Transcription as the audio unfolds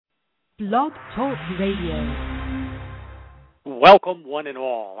Blog Talk Radio. Welcome, one and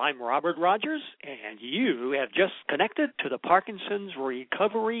all. I'm Robert Rogers, and you have just connected to the Parkinsons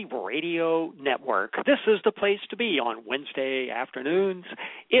Recovery Radio Network. This is the place to be on Wednesday afternoons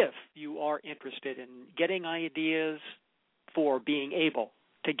if you are interested in getting ideas for being able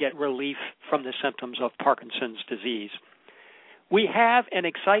to get relief from the symptoms of Parkinson's disease. We have an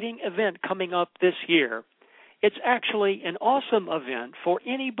exciting event coming up this year. It's actually an awesome event for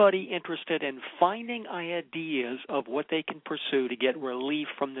anybody interested in finding ideas of what they can pursue to get relief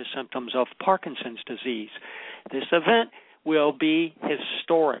from the symptoms of Parkinson's disease. This event will be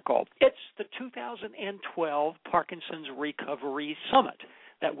historical. It's the 2012 Parkinsons Recovery Summit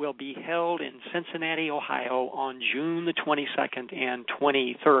that will be held in Cincinnati, Ohio on June the 22nd and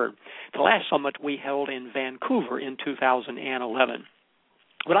 23rd. The last summit we held in Vancouver in 2011.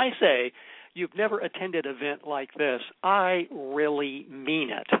 When I say you've never attended an event like this, I really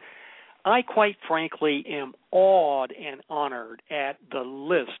mean it. I quite frankly am awed and honored at the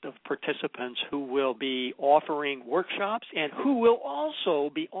list of participants who will be offering workshops and who will also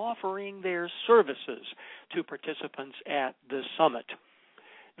be offering their services to participants at the summit.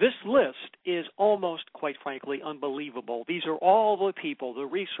 This list is almost, quite frankly, unbelievable. These are all the people, the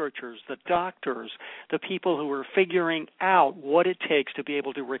researchers, the doctors, the people who are figuring out what it takes to be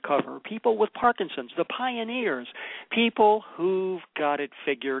able to recover, people with Parkinson's, the pioneers, people who've got it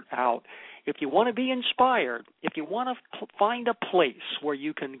figured out. If you want to be inspired, if you want to find a place where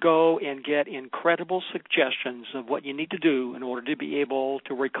you can go and get incredible suggestions of what you need to do in order to be able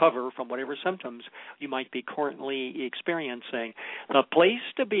to recover from whatever symptoms you might be currently experiencing, the place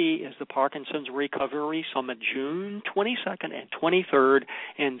to be is the Parkinsons Recovery Summit June 22nd and 23rd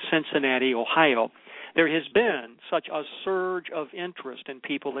in Cincinnati, Ohio. There has been such a surge of interest in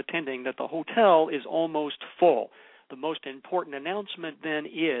people attending that the hotel is almost full. The most important announcement then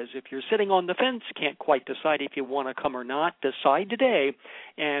is if you're sitting on the fence, can't quite decide if you want to come or not, decide today.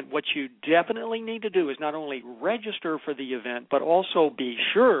 And what you definitely need to do is not only register for the event, but also be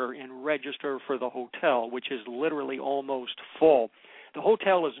sure and register for the hotel, which is literally almost full. The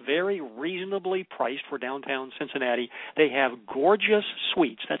hotel is very reasonably priced for downtown Cincinnati. They have gorgeous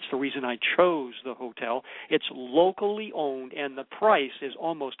suites. That's the reason I chose the hotel. It's locally owned, and the price is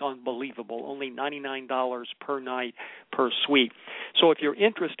almost unbelievable, only $99 per night per suite. So if you're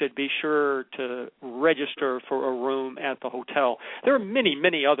interested, be sure to register for a room at the hotel. There are many,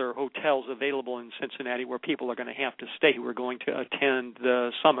 many other hotels available in Cincinnati where people are going to have to stay who are going to attend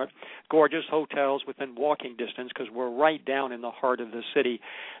the summit. Gorgeous hotels within walking distance because we're right down in the heart of the city.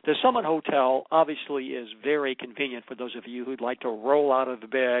 The Summit Hotel obviously is very convenient for those of you who'd like to roll out of the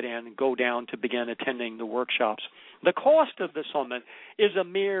bed and go down to begin attending the workshops. The cost of the summit is a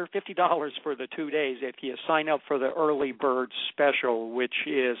mere $50 for the 2 days if you sign up for the early bird special, which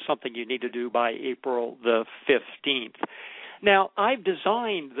is something you need to do by April the 15th. Now, I've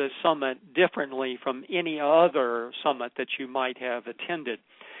designed the summit differently from any other summit that you might have attended.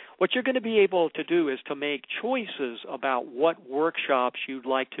 What you're going to be able to do is to make choices about what workshops you'd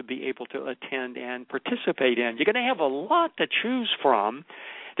like to be able to attend and participate in. You're going to have a lot to choose from.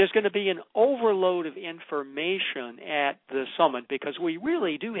 There's going to be an overload of information at the summit because we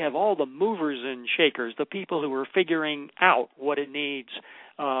really do have all the movers and shakers, the people who are figuring out what it needs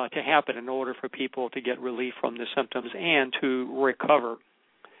to happen in order for people to get relief from the symptoms and to recover.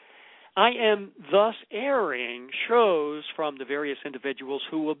 I am thus airing shows from the various individuals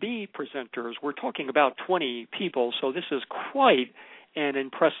who will be presenters. We're talking about 20 people, so this is quite an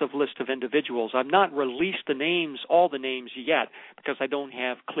impressive list of individuals. I've not released all the names yet, because I don't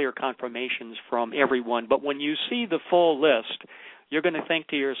have clear confirmations from everyone. But when you see the full list, you're going to think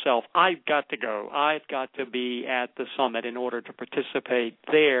to yourself, I've got to go. I've got to be at the summit in order to participate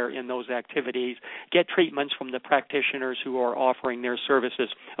there in those activities, get treatments from the practitioners who are offering their services.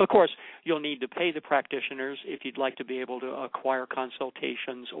 Of course, you'll need to pay the practitioners if you'd like to be able to acquire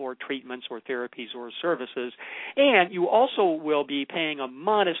consultations or treatments or therapies or services. And you also will be paying a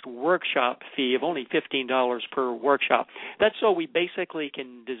modest workshop fee of only $15 per workshop. That's so we basically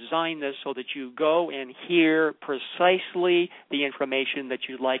can design this so that you go and hear precisely the information that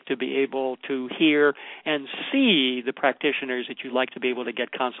you'd like to be able to hear and see the practitioners that you'd like to be able to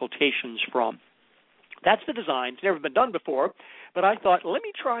get consultations from. That's the design. It's never been done before, but I thought, let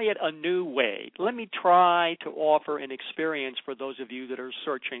me try it a new way. Let me try to offer an experience for those of you that are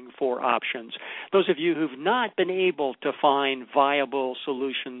searching for options, those of you who've not been able to find viable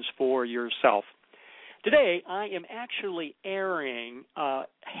solutions for yourself. Today, I am actually airing a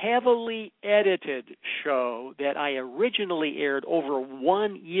heavily edited show that I originally aired over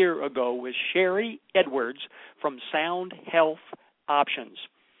 1 year ago with Sharry Edwards from Sound Health Options.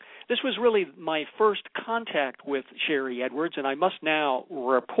 This was really my first contact with Sharry Edwards, and I must now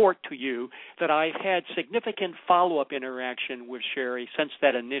report to you that I've had significant follow-up interaction with Sharry since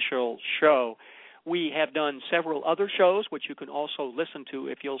that initial show. We have done several other shows, which you can also listen to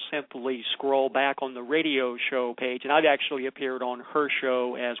if you'll simply scroll back on the radio show page, and I've actually appeared on her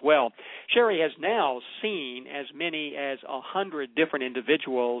show as well. Sharry has now seen as many as 100 different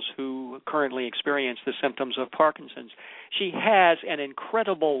individuals who currently experience the symptoms of Parkinson's. She has an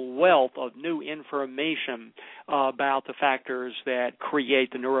incredible wealth of new information about the factors that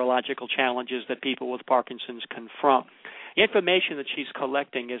create the neurological challenges that people with Parkinson's confront. The information that she's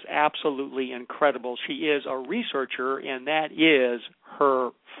collecting is absolutely incredible. She is a researcher, and that is her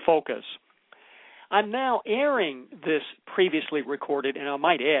focus. I'm now airing this previously recorded, and I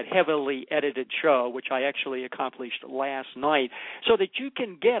might add, heavily edited show, which I actually accomplished last night, so that you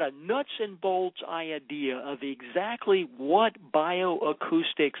can get a nuts and bolts idea of exactly what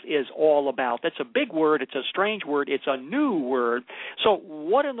bioacoustics is all about. That's a big word. It's a strange word. It's a new word. So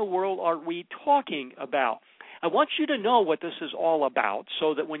what in the world are we talking about? I want you to know what this is all about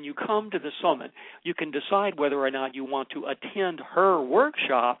so that when you come to the summit, you can decide whether or not you want to attend her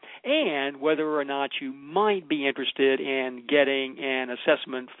workshop and whether or not you might be interested in getting an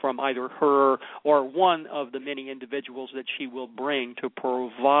assessment from either her or one of the many individuals that she will bring to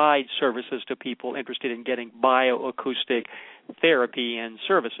provide services to people interested in getting bioacoustic therapy and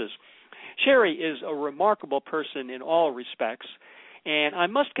services. Sharry is a remarkable person in all respects. And I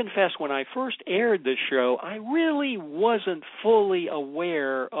must confess, when I first aired this show, I really wasn't fully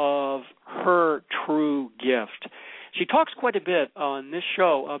aware of her true gift. She talks quite a bit on this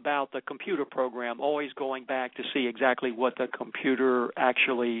show about the computer program, always going back to see exactly what the computer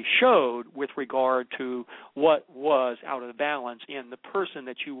actually showed with regard to what was out of balance in the person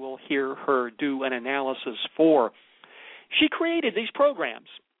that you will hear her do an analysis for. She created these programs.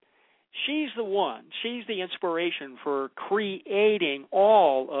 She's the one. She's the inspiration for creating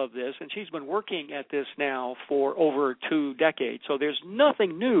all of this, and she's been working at this now for over 2 decades. So there's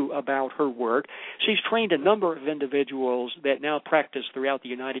nothing new about her work. She's trained a number of individuals that now practice throughout the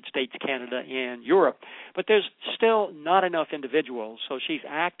United States, Canada, and Europe. But there's still not enough individuals, so she's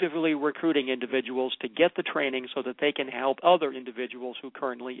actively recruiting individuals to get the training so that they can help other individuals who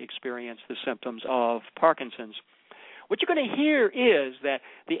currently experience the symptoms of Parkinson's. What you're going to hear is that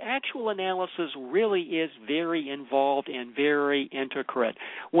the actual analysis really is very involved and very intricate.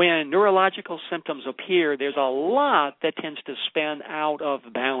 When neurological symptoms appear, there's a lot that tends to spin out of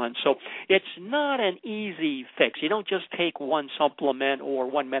balance. So it's not an easy fix. You don't just take one supplement or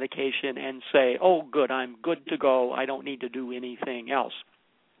one medication and say, oh, good, I'm good to go. I don't need to do anything else.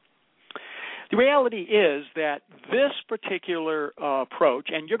 The reality is that this particular approach,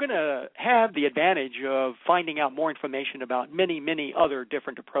 and you're going to have the advantage of finding out more information about many, many other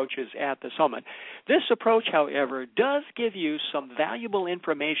different approaches at the summit. This approach, however, does give you some valuable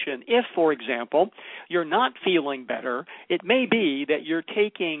information if, for example, you're not feeling better. It may be that you're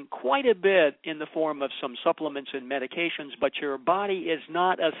taking quite a bit in the form of some supplements and medications, but your body is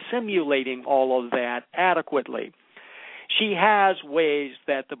not assimilating all of that adequately. She has ways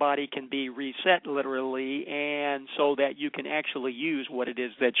that the body can be reset literally, and so that you can actually use what it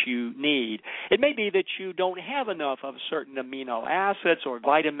is that you need. It may be that you don't have enough of certain amino acids or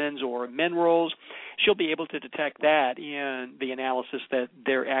vitamins or minerals. She'll be able to detect that in the analysis that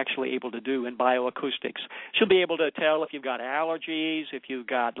they're actually able to do in bioacoustics. She'll be able to tell if you've got allergies, if you've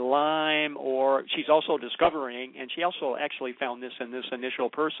got Lyme, or she's also discovering, and she also actually found this in this initial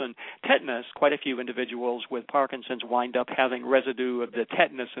person, tetanus. Quite a few individuals with Parkinson's wind up having residue of the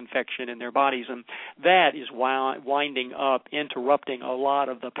tetanus infection in their bodies, and that is winding up interrupting a lot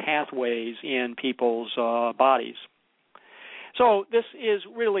of the pathways in people's bodies. So this is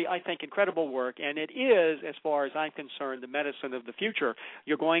really, I think, incredible work, and it is, as far as I'm concerned, the medicine of the future.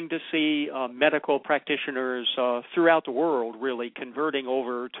 You're going to see medical practitioners throughout the world really converting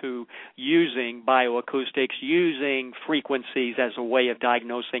over to using bioacoustics, using frequencies as a way of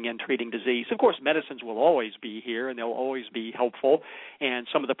diagnosing and treating disease. Of course, medicines will always be here, and they'll always be helpful, and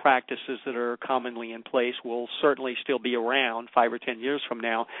some of the practices that are commonly in place will certainly still be around 5 or 10 years from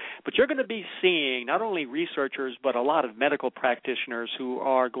now. But you're going to be seeing not only researchers, but a lot of medical practitioners who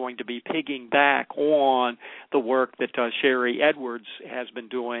are going to be pigging-back on the work that Sharry Edwards has been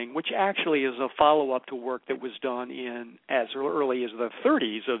doing, which actually is a follow-up to work that was done in as early as the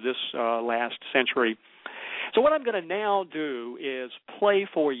 30s of this last century. So what I'm going to now do is play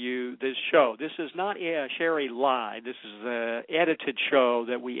for you this show. This is not Sharry Live. This is an edited show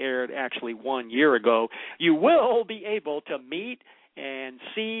that we aired actually 1 year ago. You will be able to meet and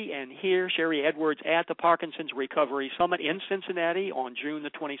see and hear Sharry Edwards at the Parkinsons Recovery Summit in Cincinnati on June the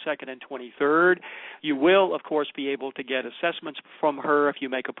 22nd and 23rd. You will, of course, be able to get assessments from her if you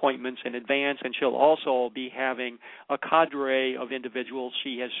make appointments in advance, and she'll also be having a cadre of individuals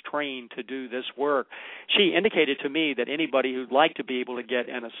she has trained to do this work. She indicated to me that anybody who'd like to be able to get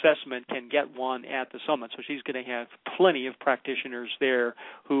an assessment can get one at the summit, so she's going to have plenty of practitioners there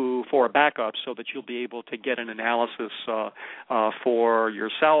who for a backup so that you'll be able to get an analysis for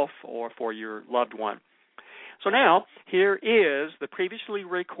yourself or for your loved one. So now, here is the previously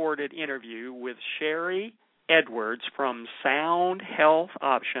recorded interview with Sharry Edwards from Sound Health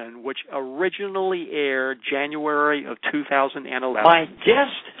Option, which originally aired January of 2011. My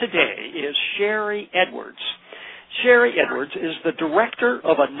guest today is Sharry Edwards. Sharry Edwards is the director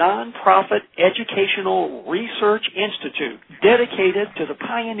of a nonprofit educational research institute dedicated to the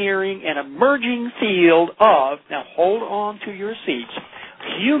pioneering and emerging field of, now hold on to your seats,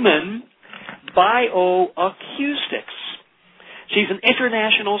 human BioAcoustics. She's an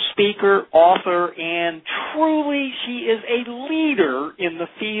international speaker, author, and truly she is a leader in the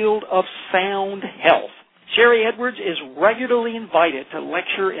field of sound health. Sharry Edwards is regularly invited to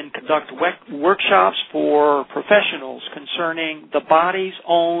lecture and conduct workshops for professionals concerning the body's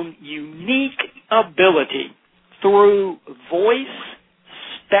own unique ability through voice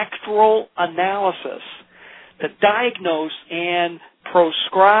spectral analysis to diagnose and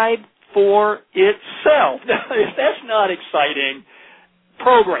prescribe for itself. Now, if that's not exciting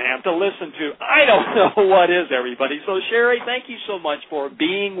program to listen to, I don't know what is, everybody. So, Sharry, thank you so much for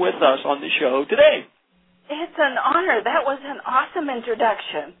being with us on the show today. It's an honor. That was an awesome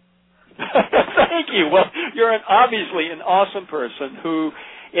introduction. Thank you. Well, you're obviously an awesome person who,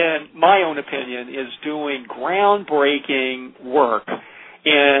 in my own opinion, is doing groundbreaking work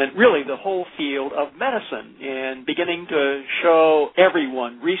in really the whole field of medicine and beginning to show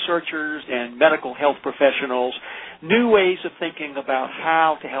everyone, researchers and medical health professionals, new ways of thinking about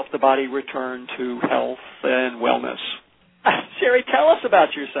how to help the body return to health and wellness. Sharry, tell us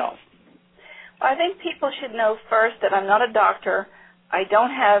about yourself. I think people should know first that I'm not a doctor. I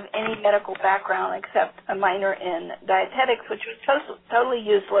don't have any medical background except a minor in dietetics, which was totally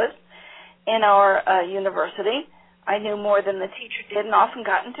useless in our university. I knew more than the teacher did and often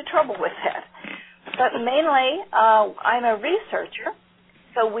got into trouble with that. But mainly, I'm a researcher.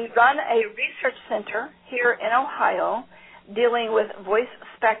 So we run a research center here in Ohio dealing with voice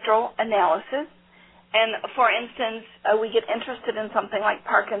spectral analysis. And, for instance, we get interested in something like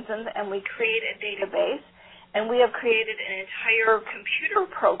Parkinson's, and we create a database, and we have created an entire computer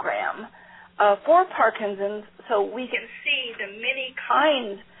program for Parkinson's so we can see the many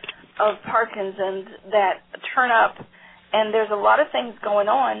kinds of Parkinson's that turn up. And there's a lot of things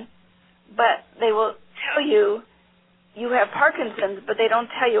going on, but they will tell you you have Parkinson's, but they don't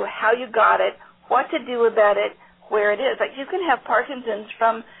tell you how you got it, what to do about it, where it is. Like you can have Parkinson's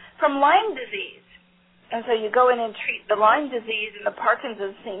from Lyme disease. And so you go in and treat the Lyme disease, and the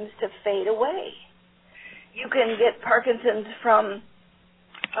Parkinson's seems to fade away. You can get Parkinson's from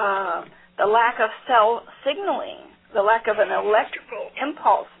the lack of cell signaling, the lack of an electrical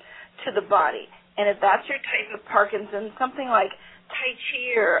impulse to the body. And if that's your type of Parkinson's, something like Tai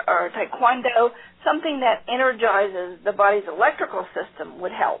Chi or Taekwondo, something that energizes the body's electrical system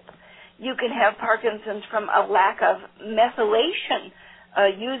would help. You can have Parkinson's from a lack of methylation,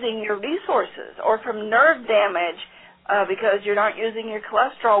 using your resources, or from nerve damage because you're not using your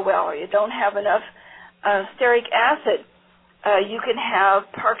cholesterol well or you don't have enough stearic acid. You can have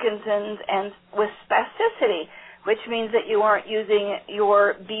Parkinson's and with spasticity, which means that you aren't using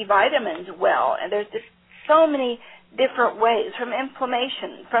your B vitamins well. And there's just so many different ways, from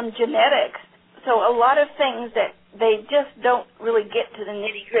inflammation, from genetics. So a lot of things that they just don't really get to the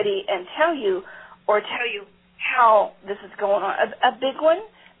nitty-gritty and tell you how this is going on. A big one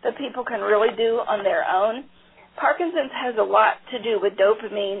that people can really do on their own, Parkinson's has a lot to do with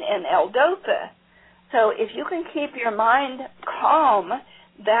dopamine and L-DOPA. So if you can keep your mind calm,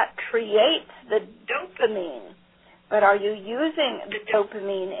 that creates the dopamine. But are you using the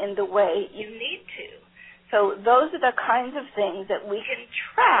dopamine in the way you need to? So those are the kinds of things that we can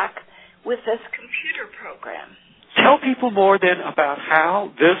track with this computer program. Tell people more then about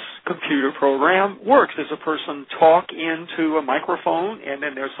how this computer program works. Does a person talk into a microphone and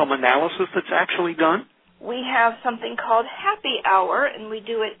then there's some analysis that's actually done? We have something called Happy Hour, and we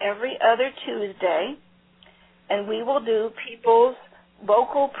do it every other Tuesday. And we will do people's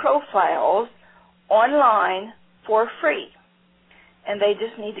vocal profiles online for free. And they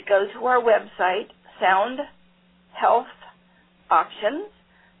just need to go to our website,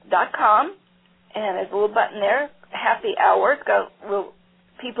 soundhealthoptions.com, and there's a little button there, happy hour.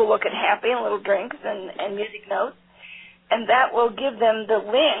 People look at happy and little drinks and music notes, and that will give them the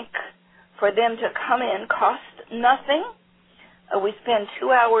link for them to come in, cost nothing. We spend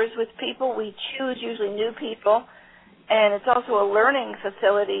 2 hours with people. We choose usually new people, and it's also a learning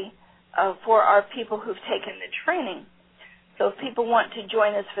facility for our people who've taken the training. So if people want to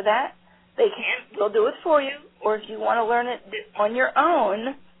join us for that, they can. We'll do it for you. Or if you want to learn it on your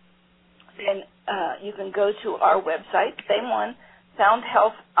own, then you can go to our website, same one, Sound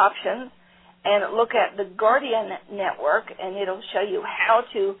Health Options, and look at the Guardian Network, and it'll show you how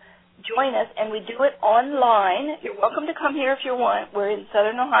to join us. And we do it online. You're welcome to come here if you want. We're in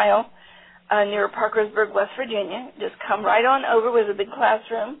Southern Ohio, near Parkersburg, West Virginia. Just come right on over with a big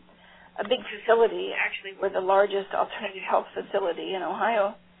classroom, a big facility. Actually, we're the largest alternative health facility in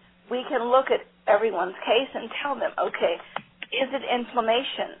Ohio. We can look at everyone's case and tell them, okay, is it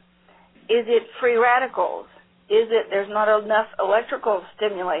inflammation? Is it free radicals? Is it there's not enough electrical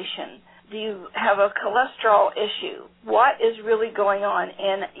stimulation? Do you have a cholesterol issue? What is really going on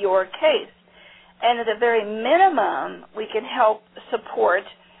in your case? And at the very minimum, we can help support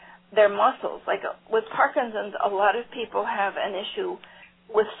their muscles. Like with Parkinson's, a lot of people have an issue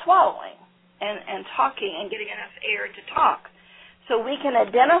with swallowing and talking and getting enough air to talk. So we can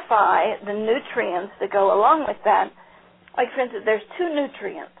identify the nutrients that go along with that. Like, for instance, there's 2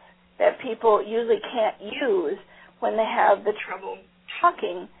 nutrients that people usually can't use when they have the trouble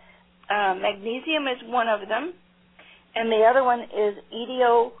talking. Magnesium is one of them, and the other one is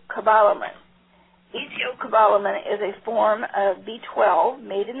etiocobalamin. Etiocobalamin is a form of B12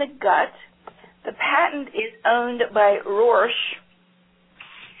 made in the gut. The patent is owned by Roche,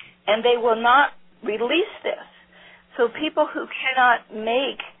 and they will not release this. So people who cannot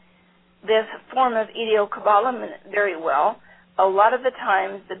make this form of etiocobalamin very well, a lot of the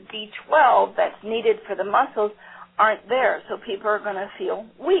times the B12 that's needed for the muscles aren't there, so people are going to feel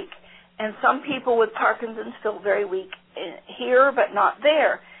weak. And some people with Parkinson's feel very weak here but not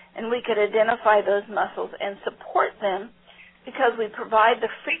there. And we could identify those muscles and support them because we provide the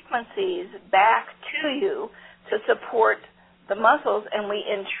frequencies back to you to support the muscles, and we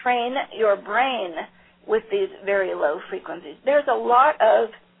entrain your brain with these very low frequencies. There's a lot of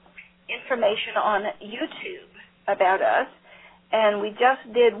information on YouTube about us, and we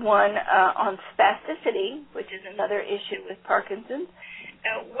just did one on spasticity, which is another issue with Parkinson's,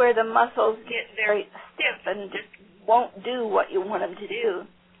 where the muscles get very stiff and just won't do what you want them to do.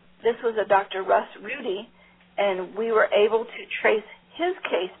 This was a Dr. Russ Rudy, and we were able to trace his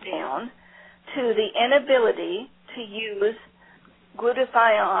case down to the inability to use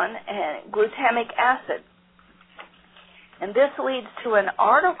glutathione and glutamic acid. And this leads to an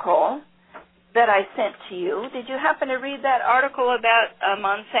article that I sent to you. Did you happen to read that article about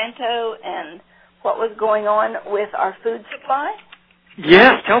Monsanto and what was going on with our food supply?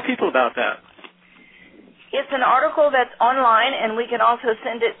 Yes, tell people about that. It's an article that's online, and we can also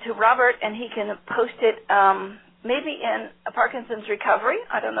send it to Robert, and he can post it maybe in Parkinson's Recovery.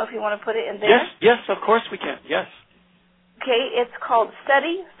 I don't know if you want to put it in there. Yes, of course we can, yes. Okay, it's called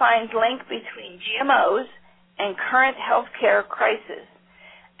Study Finds Link Between GMOs and Current Healthcare Crisis.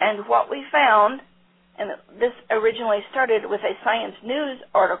 And what we found, and this originally started with a Science News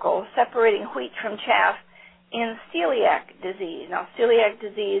article separating wheat from chaff in celiac disease. Now, celiac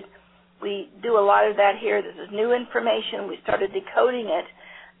disease, we do a lot of that here. This is new information. We started decoding it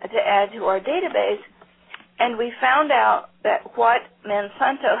to add to our database, and we found out that what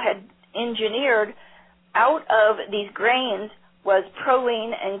Monsanto had engineered out of these grains was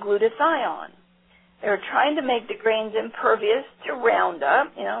proline and glutathione. They were trying to make the grains impervious to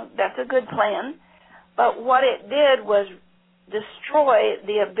Roundup. You know, that's a good plan. But what it did was destroy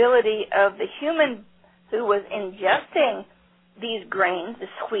the ability of the human who was ingesting these grains, this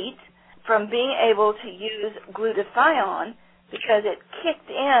wheat, from being able to use glutathione because it kicked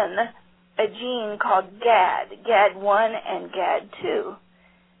in a gene called GAD1 and GAD2.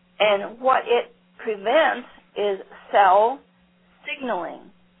 And what it prevents is cell signaling.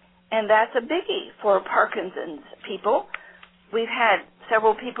 And that's a biggie for Parkinson's people. We've had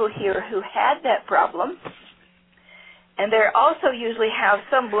several people here who had that problem. And they also usually have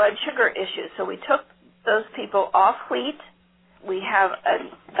some blood sugar issues. So we took those people off wheat. We have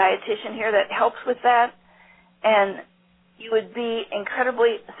a dietitian here that helps with that. And you would be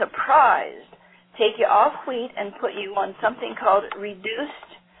incredibly surprised. Take you off wheat and put you on something called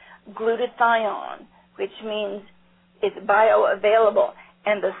reduced glutathione, which means it's bioavailable.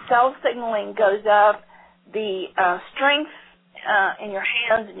 And the cell signaling goes up, the strength in your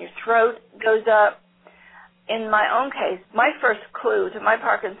hands and your throat goes up. In my own case, my first clue to my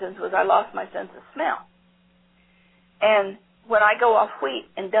Parkinson's was I lost my sense of smell. And when I go off wheat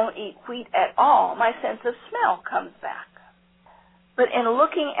and don't eat wheat at all, my sense of smell comes back. But in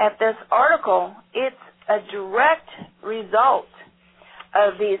looking at this article, it's a direct result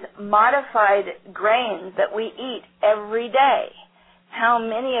of these modified grains that we eat every day. How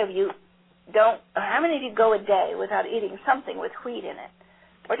many of you go a day without eating something with wheat in it?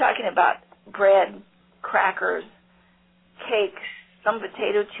 We're talking about bread, crackers, cakes, some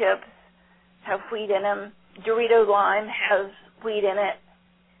potato chips have wheat in them. Dorito lime has wheat in it.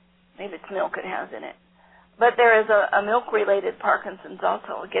 Maybe it's milk it has in it. But there is a milk-related Parkinson's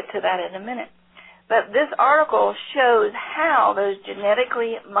also. We'll get to that in a minute. But this article shows how those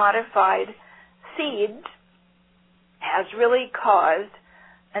genetically modified seeds has really caused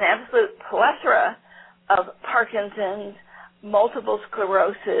an absolute plethora of Parkinson's, multiple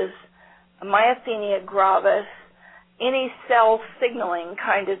sclerosis, myasthenia gravis, any cell signaling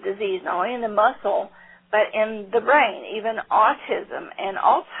kind of disease, not only in the muscle, but in the brain. Even autism and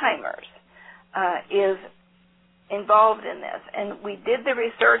Alzheimer's is involved in this. And we did the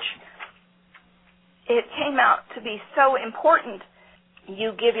research. It came out to be so important.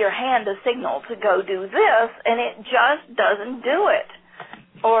 You give your hand a signal to go do this, and it just doesn't do it.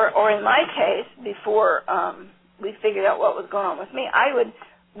 Or in my case, before we figured out what was going on with me, I would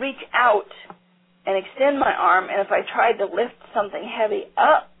reach out and extend my arm, and if I tried to lift something heavy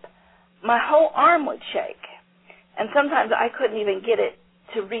up, my whole arm would shake. And sometimes I couldn't even get it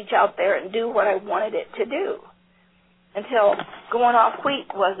to reach out there and do what I wanted it to do. Until going off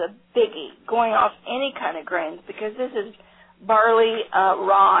wheat was a biggie, going off any kind of grains, because this is barley,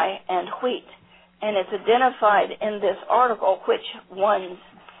 rye, and wheat. And it's identified in this article which ones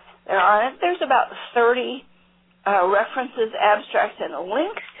there are. There's about 30 references, abstracts, and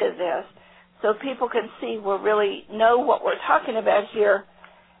links to this, so people can see we really know what we're talking about here.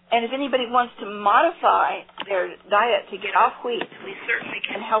 And if anybody wants to modify their diet to get off wheat, we certainly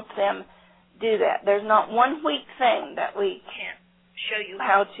can help them do that. There's not one wheat thing that we can't show you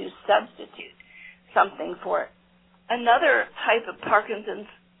how to substitute something for it. Another type of Parkinson's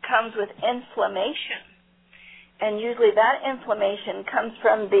comes with inflammation, and usually that inflammation comes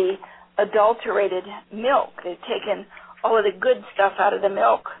from the adulterated milk. They've taken all of the good stuff out of the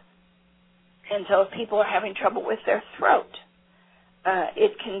milk, and so if people are having trouble with their throat,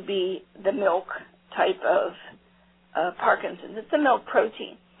 it can be the milk type of Parkinson's. It's the milk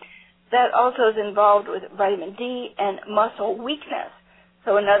protein. That also is involved with vitamin D and muscle weakness.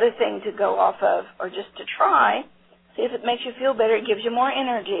 So another thing to go off of, or just to try, see if it makes you feel better, it gives you more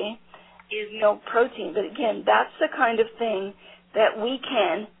energy, is milk protein. But again, that's the kind of thing that we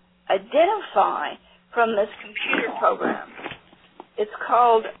can identify from this computer program. It's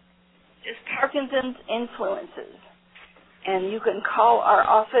called just Parkinson's Influences. And you can call our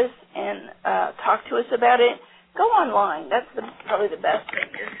office and talk to us about it. Go online. That's probably the best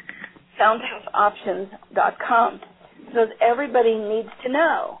thing, is soundhealthoptions.com. Because everybody needs to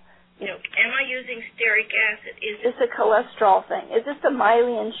know, am I using stearic acid? Is this a cholesterol thing? Is this a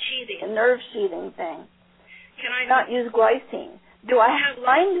myelin sheathing, a nerve sheathing thing? Can I not use glycine? Do I have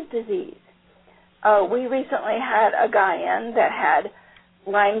Lyme's disease? We recently had a guy in that had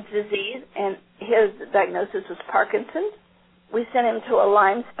Lyme's disease, and his diagnosis was Parkinson's. We sent him to a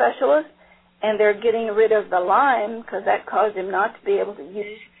Lyme specialist, and they're getting rid of the Lyme because that caused him not to be able to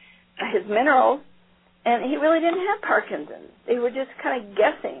use his minerals, and he really didn't have Parkinson's. They were just kind of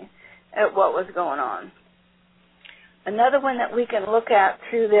guessing at what was going on. Another one that we can look at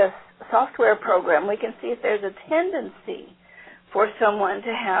through this software program, we can see if there's a tendency for someone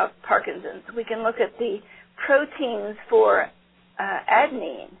to have Parkinson's. We can look at the proteins for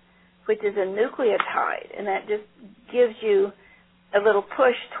adenine, which is a nucleotide, and that just gives you a little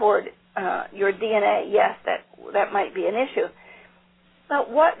push toward your DNA. Yes, that might be an issue. But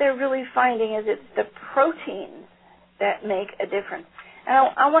what they're really finding is it's the proteins that make a difference. And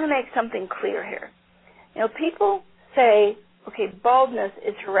I want to make something clear here. People say, okay, baldness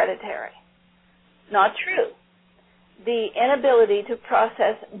is hereditary. Not true. The inability to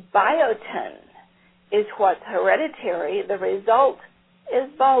process biotin is what's hereditary. The result is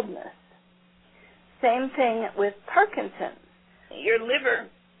baldness. Same thing with Parkinson's. Your liver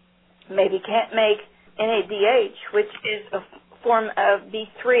maybe can't make NADH, which is a form of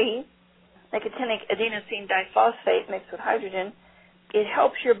B3, nicotinic adenosine diphosphate mixed with hydrogen. It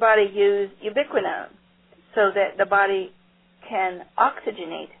helps your body use ubiquinone so that the body can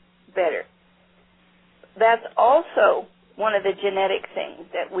oxygenate better. That's also one of the genetic things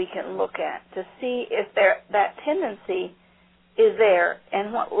that we can look at to see if that tendency is there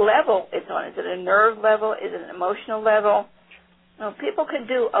and what level it's on. Is it a nerve level? Is it an emotional level? People can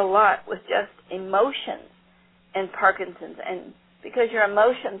do a lot with just emotions and Parkinson's. And because your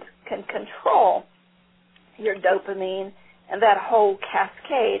emotions can control your dopamine and that whole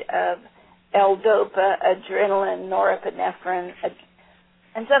cascade of L-dopa, adrenaline, norepinephrine,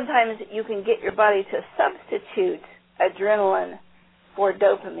 and sometimes you can get your body to substitute adrenaline for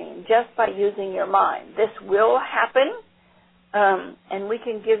dopamine just by using your mind. This will happen, and we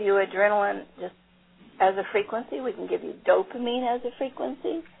can give you adrenaline just as a frequency. We can give you dopamine as a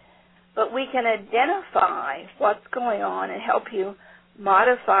frequency, but we can identify what's going on and help you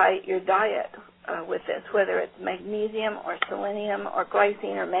modify your diet with this, whether it's magnesium or selenium or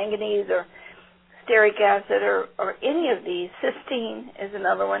glycine or manganese or stearic acid or any of these. Cysteine is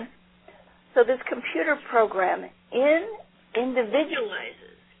another one. So this computer program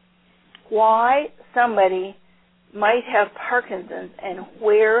individualizes why somebody might have Parkinson's and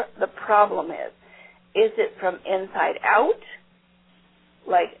where the problem is. Is it from inside out,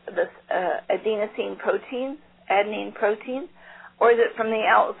 like the adenosine proteins, or is it from the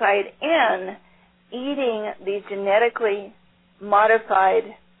outside in, eating these genetically modified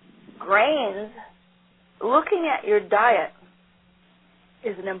grains? Looking at your diet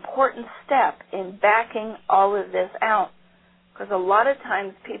is an important step in backing all of this out, because a lot of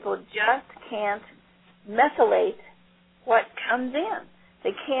times people just can't methylate what comes in.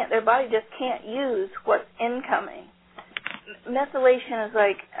 Their body just can't use what's incoming. Methylation is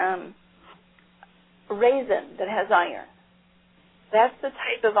like a raisin that has iron. That's the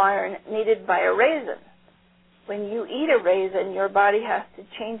type of iron needed by a raisin. When you eat a raisin, your body has to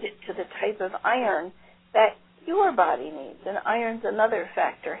change it to the type of iron that your body needs. And iron's another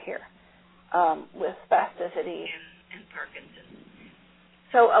factor here with spasticity and Parkinson's.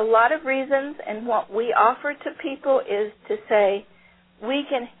 So a lot of reasons, and what we offer to people is to say, we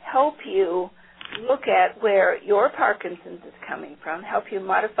can help you look at where your Parkinson's is coming from, help you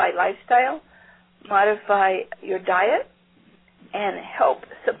modify lifestyle, modify your diet, and help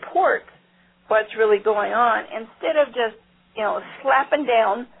support what's really going on instead of just, slapping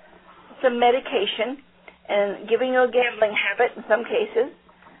down some medication and giving you a gambling habit in some cases.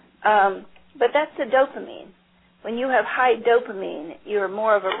 But that's the dopamine. When you have high dopamine, you're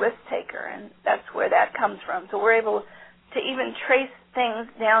more of a risk taker, and that's where that comes from. So we're able to even trace things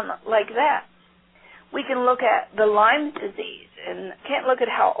down like that. We can look at the Lyme disease, and can't look at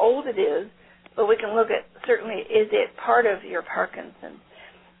how old it is, but we can look at, certainly, is it part of your Parkinson's?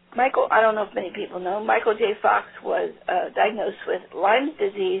 I don't know if many people know, Michael J. Fox was diagnosed with Lyme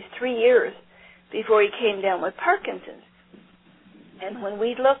disease 3 years before he came down with Parkinson's. And when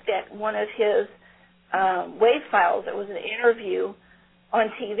we looked at one of his WAV files, it was an interview on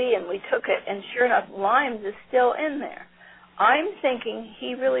TV, and we took it, and sure enough, Lyme's is still in there. I'm thinking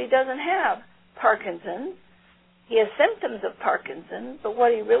he really doesn't have Parkinson's. He has symptoms of Parkinson's, but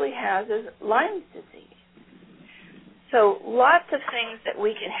what he really has is Lyme's disease. So lots of things that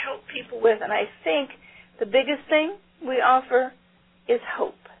we can help people with, and I think the biggest thing we offer is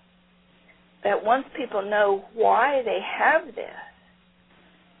hope. That once people know why they have this,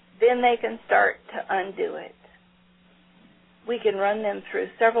 then they can start to undo it. We can run them through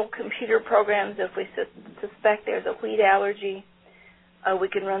several computer programs if we suspect there's a wheat allergy. We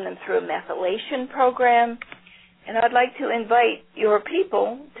can run them through a methylation program. And I'd like to invite your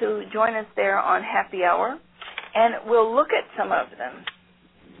people to join us there on Happy Hour, and we'll look at some of them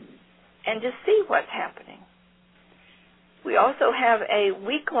and just see what's happening. We also have a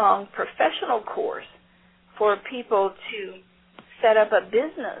week-long professional course for people to set up a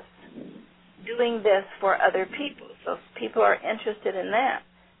business doing this for other people. So if people are interested in that,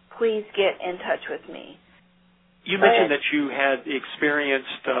 please get in touch with me. You mentioned that you had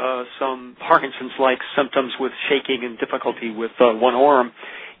experienced some Parkinson's-like symptoms with shaking and difficulty with one arm,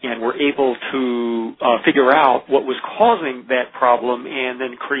 and were able to figure out what was causing that problem and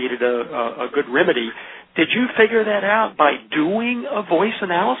then created a good remedy. Did you figure that out by doing a voice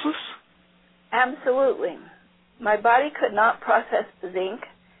analysis? Absolutely. My body could not process the zinc,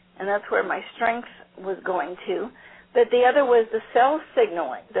 and that's where my strength was going to. But the other was the cell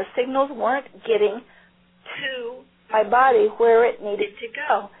signaling. The signals weren't getting to my body where it needed to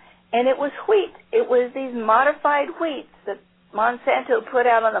go. And it was wheat. It was these modified wheats that Monsanto put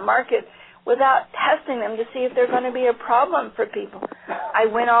out on the market without testing them to see if they're going to be a problem for people. I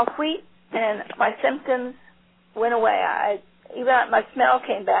went off wheat, and my symptoms went away. Even my smell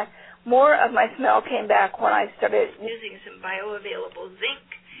came back. More of my smell came back when I started using some bioavailable zinc,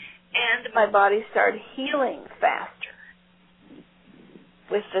 and my body started healing faster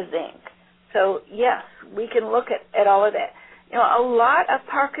with the zinc. So, yes, we can look at all of that. A lot of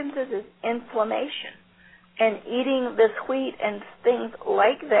Parkinson's is inflammation, and eating this wheat and things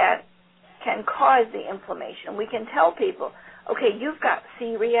like that can cause the inflammation. We can tell people, okay, you've got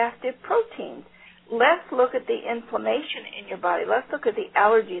C-reactive proteins. Let's look at the inflammation in your body. Let's look at the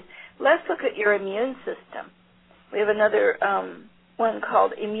allergies. Let's look at your immune system. We have another one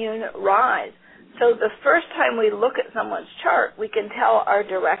called Immune Rise. So the first time we look at someone's chart, we can tell our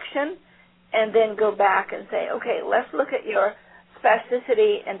direction and then go back and say, okay, let's look at your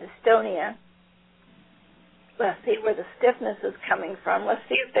spasticity and dystonia. Let's see where the stiffness is coming from. Let's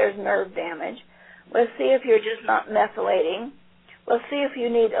see if there's nerve damage. Let's see if you're just not methylating. Let's see if you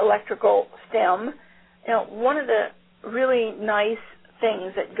need electrical stim. You know, one of the really nice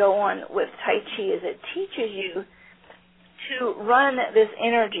things that go on with Tai Chi is it teaches you to run this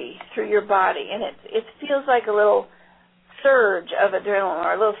energy through your body, and it feels like a little surge of adrenaline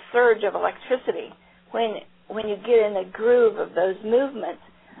or a little surge of electricity when you get in the groove of those movements.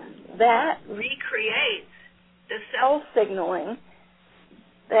 That recreates the cell signaling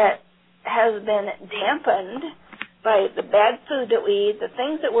that has been dampened by the bad food that we eat, the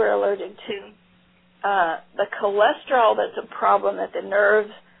things that we're allergic to, the cholesterol that's a problem, that the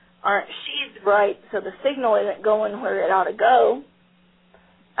nerves aren't sheathed right, so the signal isn't going where it ought to go.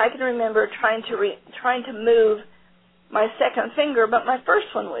 I can remember trying to move my second finger, but my first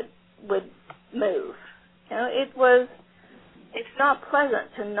one would move. You know, it's not pleasant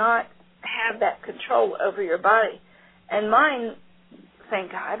to not have that control over your body. And mine,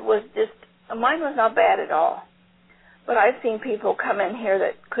 thank God, mine was not bad at all. But I've seen people come in here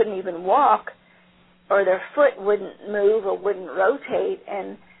that couldn't even walk, or their foot wouldn't move or wouldn't rotate,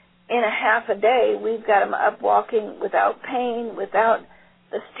 and in a half a day, we've got them up walking without pain, without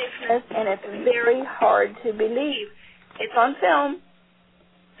the stiffness, and it's very hard to believe. It's on film,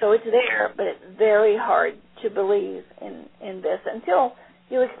 so it's there, but it's very hard to believe in this until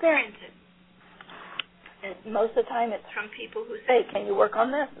you experience it. And most of the time, it's from people who say, "Can you work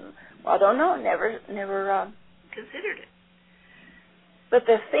on this?" And, well, I don't know. Never considered it. But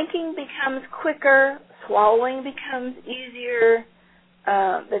the thinking becomes quicker. Swallowing becomes easier.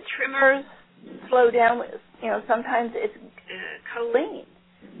 The tremors slow down. You know, sometimes it's choline.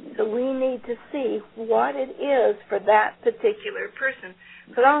 So we need to see what it is for that particular person.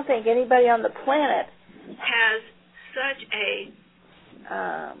 Because I don't think anybody on the planet has such a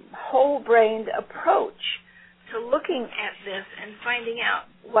whole-brained approach to looking at this and finding out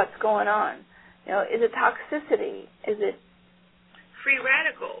what's going on. You know, is it toxicity? Is it free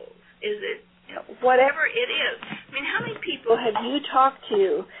radicals? Is it whatever it is? I mean, how many people have you talked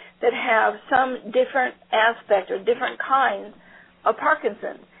to that have some different aspect or different kind of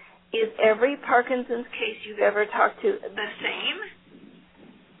Parkinson's? Is every Parkinson's case you've ever talked to the same?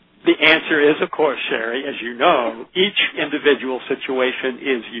 The answer is, of course, Sharry, as you know, each individual situation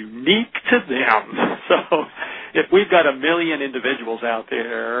is unique to them. So if we've got 1 million individuals out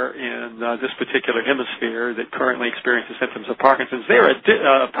there in this particular hemisphere that currently experience the symptoms of Parkinson's, there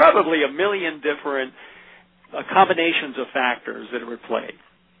are probably 1 million different combinations of factors that are at play.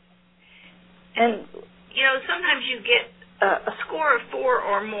 And, you know, sometimes you get a score of 4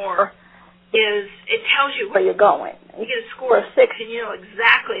 or more. It tells you where you're going. You get a score of 6 and you know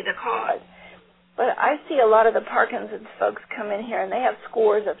exactly the cause. But I see a lot of the Parkinson's folks come in here and they have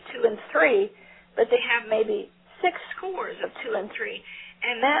scores of 2 and 3, but they have maybe 6 scores of 2 and 3.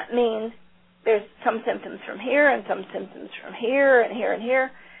 And that means there's some symptoms from here and some symptoms from here and here and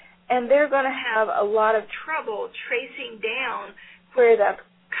here. And they're going to have a lot of trouble tracing down where that's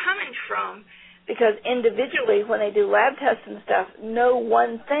coming from, because individually, when they do lab tests and stuff, no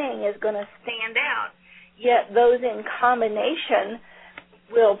one thing is going to stand out. Yet those in combination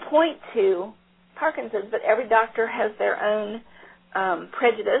will point to Parkinson's, but every doctor has their own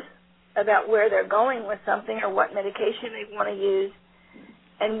prejudice about where they're going with something or what medication they want to use.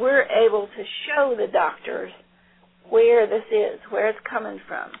 And we're able to show the doctors where this is, where it's coming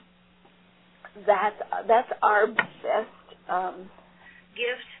from. That's our best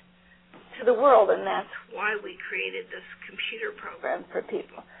gift to the world, and that's why we created this computer program for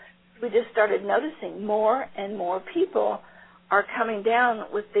people. We just started noticing more and more people are coming down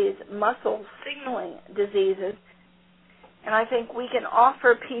with these muscle signaling diseases, and I think we can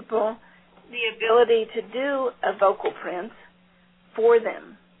offer people the ability to do a vocal print for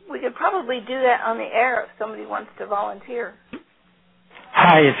them. We could probably do that on the air if somebody wants to volunteer.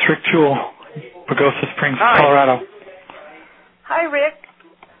 Hi, it's Rick Jewell, Pagosa Springs, Colorado. Hi, Rick.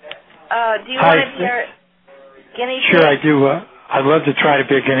 Do you want to be our guinea pig? Sure, I do. I'd love to try to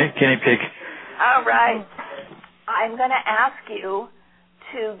be a guinea pig. All right. I'm going to ask you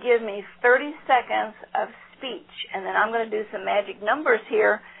to give me 30 seconds of speech, and then I'm going to do some magic numbers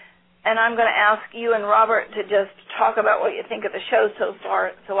here, and I'm going to ask you and Robert to just talk about what you think of the show so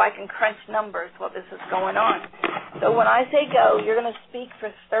far so I can crunch numbers while this is going on. So when I say go, you're going to speak for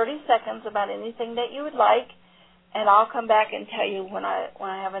 30 seconds about anything that you would like, and I'll come back and tell you when I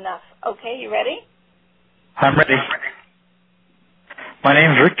have enough. Okay, you ready? I'm ready. My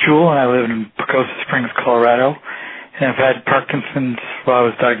name is Rick Jewell, and I live in Pagosa Springs, Colorado. And I've had Parkinson's, I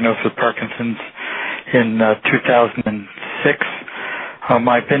was diagnosed with Parkinson's in 2006.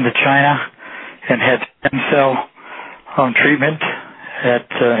 I've been to China and had stem cell treatment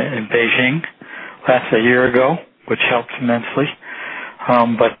in Beijing a year ago, which helped immensely.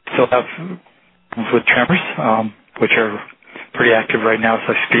 But still have problems with tremors, which are pretty active right now as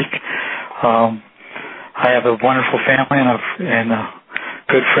I speak. I have a wonderful family and a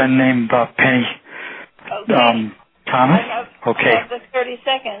good friend named Penny Thomas. I have the 30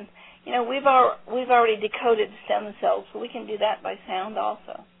 seconds. You know, we've already decoded stem cells, so we can do that by sound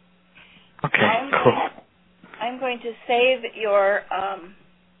also. Okay, cool. I'm going to save your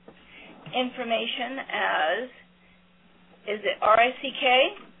information as, is it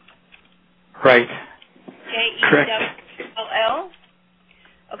R-I-C-K? Right. J-E-W-L-L?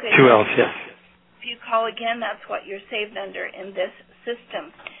 Okay. 2 L's, yes. If you call again, that's what you're saved under in this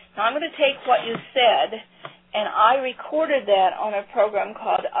system. Now, I'm going to take what you said, and I recorded that on a program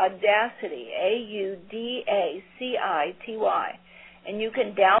called Audacity, A-U-D-A-C-I-T-Y. And you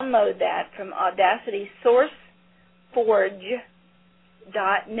can download that from Audacity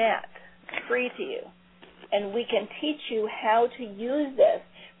SourceForge.net, free to you. And we can teach you how to use this.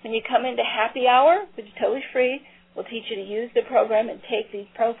 When you come into happy hour, which is totally free, we'll teach you to use the program and take these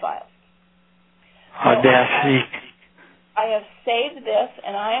profiles. Audacity. I have saved this,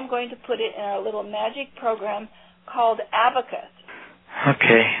 and I am going to put it in our little magic program called Abacus.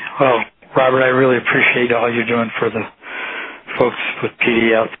 Okay. Well, Robert, I really appreciate all you're doing for the folks with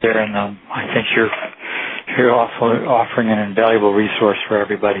PD out there, and I think you're also offering an invaluable resource for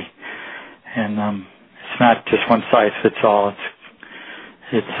everybody. And it's not just one size fits all.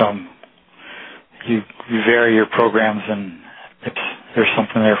 You vary your programs, and there's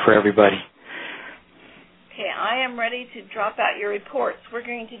something there for everybody. Okay, I am ready to drop out your reports. We're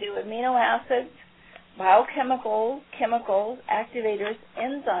going to do amino acids, biochemicals, chemicals, activators,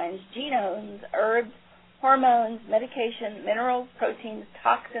 enzymes, genomes, herbs, hormones, medication, minerals, proteins,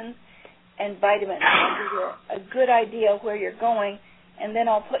 toxins, and vitamins. I'll give you a good idea of where you're going, and then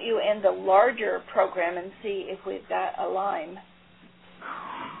I'll put you in the larger program and see if we've got a line.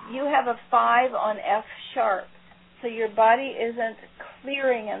 You have a 5 on F sharp, so your body isn't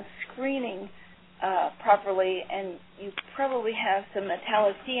clearing and screening properly, and you probably have some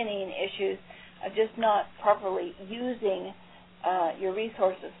metallothionein issues of just not properly using your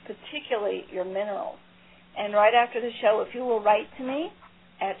resources, particularly your minerals. And right after the show, if you will write to me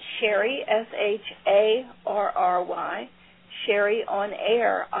at Sharry, S-H-A-R-R-Y, Sharry on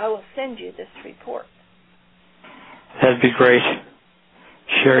air, I will send you this report. That'd be great.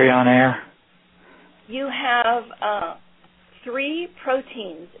 Sharry on air. You have 3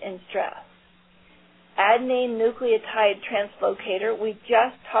 proteins in stress. Adenine nucleotide translocator, we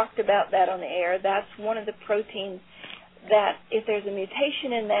just talked about that on the air. That's one of the proteins that if there's a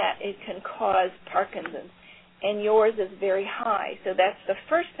mutation in that, it can cause Parkinson's. And yours is very high. So that's the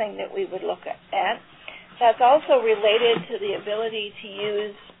first thing that we would look at. That's also related to the ability to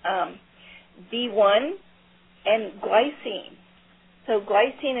use B1 and glycine. So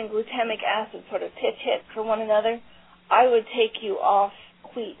glycine and glutamic acid sort of hit for one another. I would take you off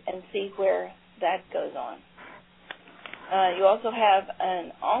wheat and see where that goes on. You also have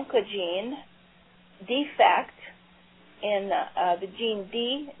an oncogene defect in the gene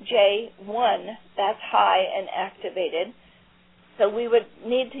DJ1. That's high and activated. So we would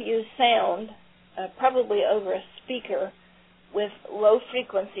need to use sound, probably over a speaker, with low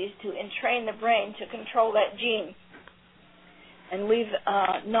frequencies to entrain the brain to control that gene. And we've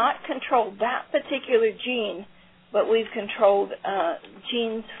not controlled that particular gene, but we've controlled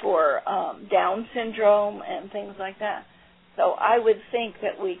genes for Down syndrome and things like that. So I would think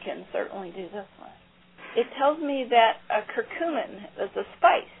that we can certainly do this one. It tells me that curcumin is a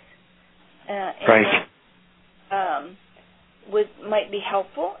spice. Might be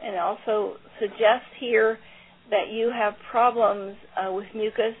helpful, and also suggests here that you have problems with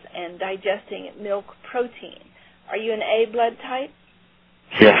mucus and digesting milk protein. Are you an A blood type?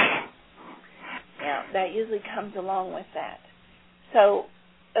 Yes. Yeah, that usually comes along with that. So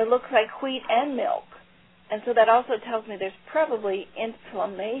it looks like wheat and milk. And so that also tells me there's probably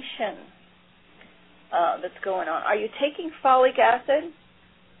inflammation that's going on. Are you taking folic acid?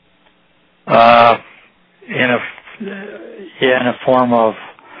 In a form of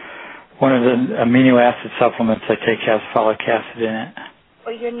one of the amino acid supplements I take has folic acid in it.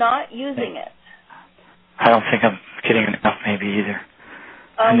 Well, you're not using it. I don't think I'm getting enough maybe either.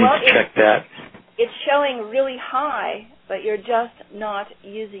 I need to check that. It's showing really high, but you're just not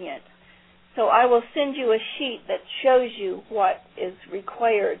using it. So I will send you a sheet that shows you what is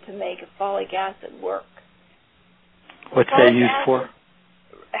required to make folic acid work. What's that used for?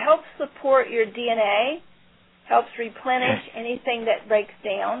 Helps support your DNA, helps replenish anything that breaks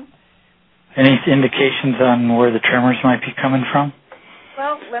down. Any indications on where the tremors might be coming from?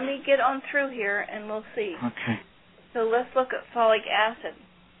 Well, let me get on through here and we'll see. Okay. So let's look at folic acid.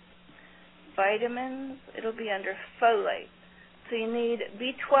 Vitamins, it'll be under folate. So you need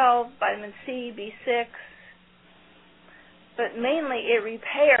B12, vitamin C, B6, but mainly it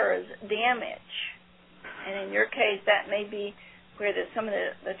repairs damage. And in your case, that may be where some of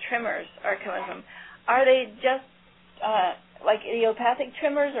the tremors are coming from. Are they just like idiopathic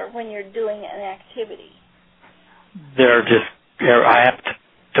tremors, or when you're doing an activity? They're just, I have to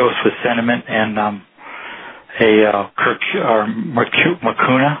dose with Sentiment and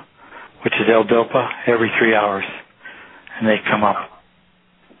Mucuna, which is L-Dopa, every 3 hours. And they come up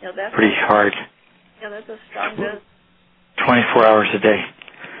pretty hard. Yeah, that's a strong dose. 24 hours a day.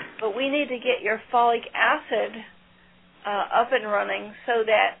 But we need to get your folic acid up and running so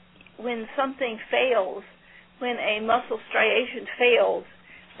that when something fails, when a muscle striation fails,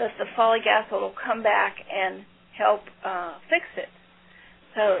 that the folic acid will come back and help fix it.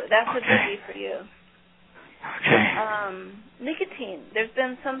 So that's a biggie for you. Okay. Nicotine. There's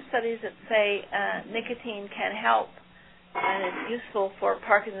been some studies that say nicotine can help and is useful for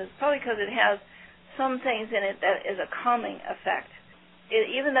Parkinson's, probably because it has some things in it that is a calming effect.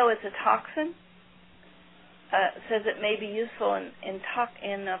 Even though it's a toxin, says it may be useful in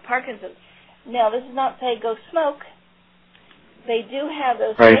Parkinson's. Now, this is not say go smoke. They do have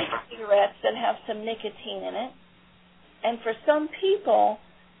those cigarettes that have some nicotine in it. And for some people,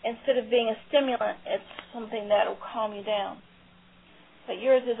 instead of being a stimulant, it's something that will calm you down. But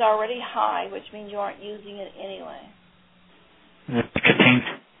yours is already high, which means you aren't using it anyway. Nicotine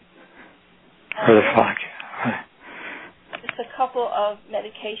or the folic. Just a couple of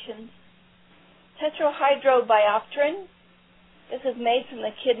medications. Tetrahydrobiopterin. This is made from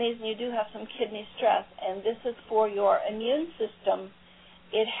the kidneys, and you do have some kidney stress, and this is for your immune system.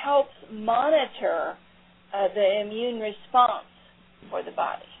 It helps monitor the immune response for the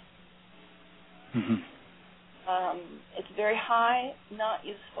body. Mm-hmm. It's very high, not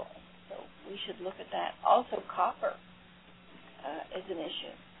useful, so we should look at that. Also, copper is an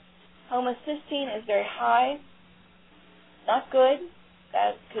issue. Homocysteine is very high, not good.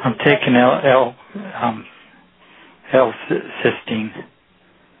 That could I'm taking L-cysteine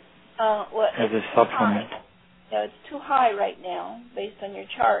as a supplement. No, it's too high right now based on your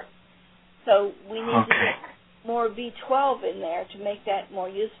chart. So we need to get more B12 in there to make that more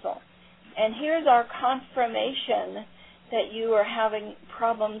useful. And here's our confirmation that you are having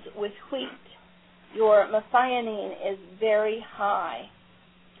problems with wheat. Your methionine is very high.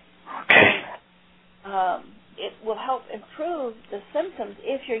 Okay. It will help improve the symptoms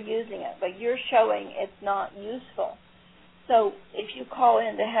if you're using it, but you're showing it's not useful. So if you call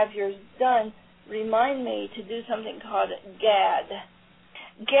in to have yours done, remind me to do something called GAD.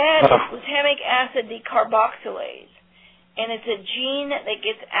 GAD is glutamic acid decarboxylase, and it's a gene that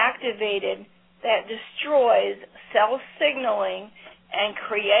gets activated that destroys cell signaling and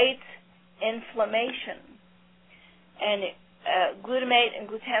creates inflammation. And glutamate and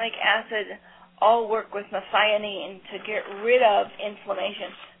glutamic acid all work with methionine to get rid of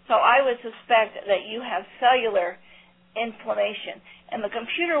inflammation. So I would suspect that you have cellular inflammation. And the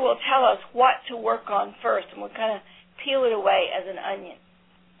computer will tell us what to work on first, and we'll kind of peel it away as an onion.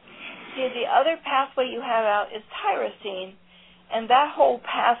 See, the other pathway you have out is tyrosine, and that whole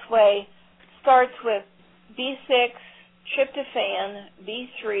pathway starts with B6, tryptophan,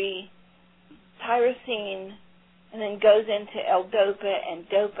 B3, tyrosine, and then goes into L-Dopa and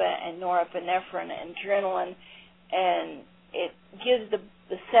Dopa and norepinephrine and adrenaline, and it gives the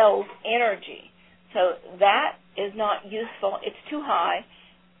cells energy. So that is not useful. It's too high.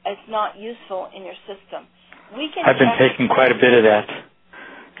 It's not useful in your system. I've been taking quite a bit of that.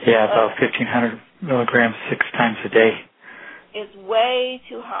 Yeah, about 1,500 milligrams 6 times a day. It's way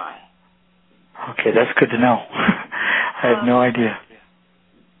too high. Okay, that's good to know. I had no idea.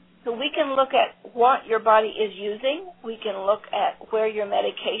 So we can look at what your body is using. We can look at where your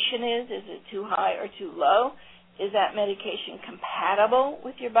medication is. Is it too high or too low? Is that medication compatible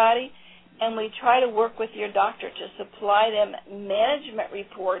with your body? And we try to work with your doctor to supply them management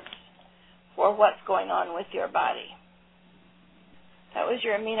reports for what's going on with your body. That was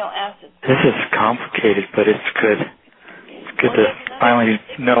your amino acids. This is complicated, but it's good. It's good to finally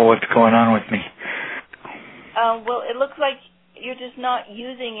know what's going on with me. Well, it looks like you're just not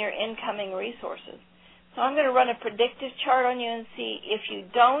using your incoming resources. So I'm going to run a predictive chart on you and see if you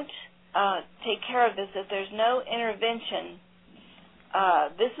don't take care of this, if there's no intervention,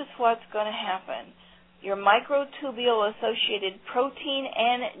 this is what's going to happen. Your microtubule-associated protein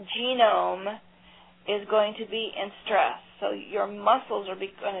and genome is going to be in stress. So your muscles are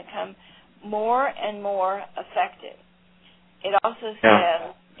going to become more and more affected. It also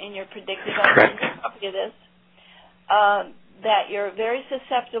says in your predictive, I'm going to copy of this, that you're very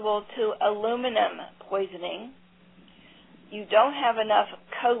susceptible to aluminum poisoning. You don't have enough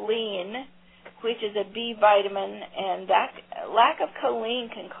choline, which is a B vitamin, and that lack of choline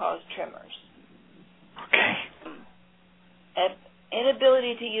can cause tremors. Okay.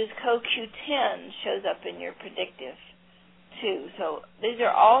 Inability to use CoQ10 shows up in your predictive, too. So these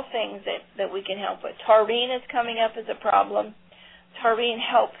are all things that we can help with. Taurine is coming up as a problem. Taurine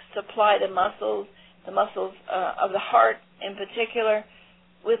helps supply the muscles of the heart in particular,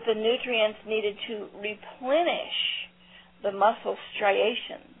 with the nutrients needed to replenish the muscle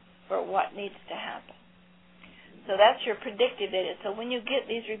striations for what needs to happen. So that's your predictive data. So when you get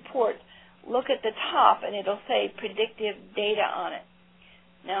these reports, look at the top and it'll say predictive data on it.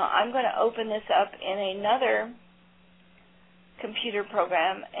 Now I'm going to open this up in another computer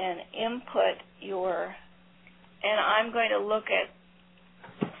program and input and I'm going to look at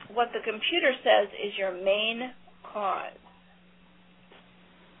what the computer says is your main cause.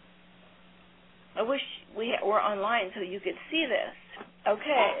 I wish we were online so you could see this.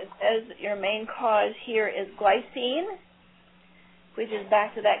 Okay, it says your main cause here is glycine, which is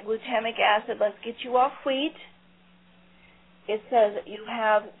back to that glutamic acid. Let's get you off wheat. It says that you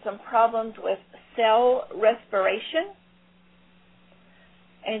have some problems with cell respiration,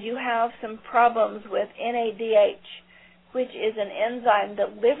 and you have some problems with NADH, which is an enzyme the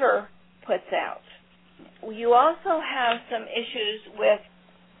liver puts out. You also have some issues with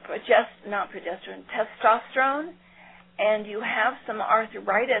testosterone, and you have some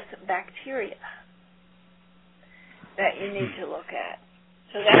arthritis bacteria that you need to look at.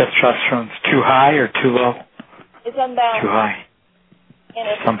 So testosterone's too high or too low? It's unbalanced. Too high. And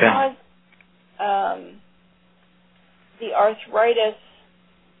it's unbalanced. The arthritis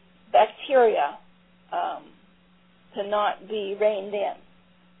bacteria to not be reined in.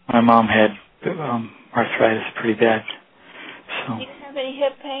 My mom had arthritis pretty bad. So. Do you have any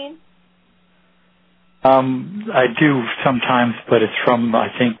hip pain? I do sometimes, but it's from, I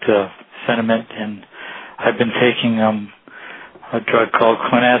think, the sediment, and I've been taking a drug called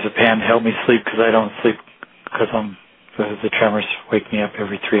clonazepam to help me sleep because I don't sleep because the tremors wake me up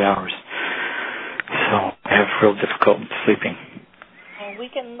every 3 hours. So I have real difficulty sleeping. And we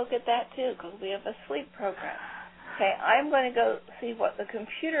can look at that, too, because we have a sleep program. Okay, I'm going to go see what the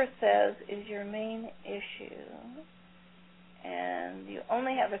computer says is your main issue. And you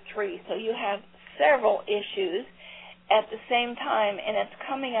only have a 3, so you have several issues at the same time, and it's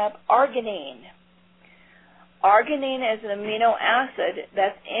coming up arginine. Arginine is an amino acid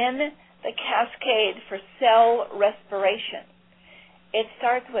that's in the cascade for cell respiration. It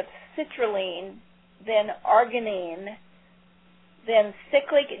starts with citrulline, then arginine, then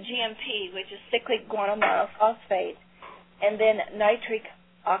cyclic GMP, which is cyclic guanomonophosphate, and then nitric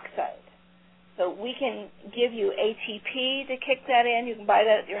oxide. So we can give you ATP to kick that in. You can buy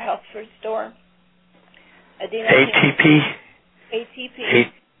that at your health food store. ATP? ATP.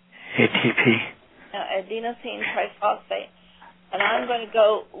 Adenosine triphosphate. And I'm going to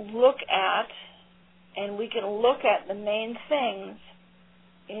go look at, and we can look at the main things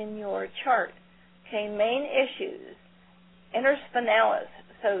in your chart. Okay, main issues. Interspinalis,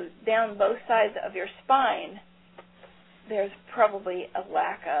 so down both sides of your spine, there's probably a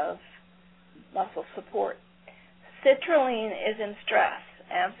lack of muscle support. Citrulline is in stress,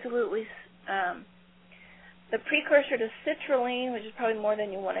 absolutely. The precursor to citrulline, which is probably more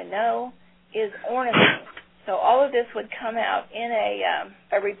than you want to know, is ornithine. So all of this would come out in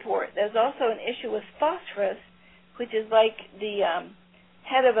a report. There's also an issue with phosphorus, which is like the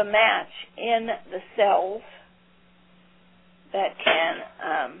head of a match in the cells that can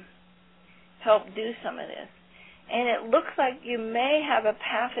help do some of this. And it looks like you may have a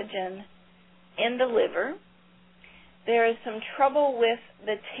pathogen in the liver. There is some trouble with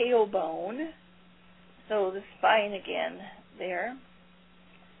the tailbone, so the spine again there.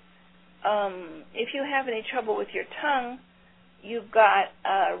 If you have any trouble with your tongue, you've got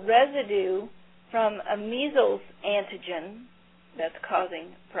a residue from a measles antigen that's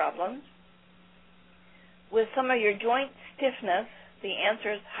causing problems. With some of your joint stiffness, the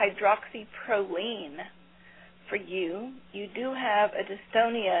answer is hydroxyproline for you. You do have a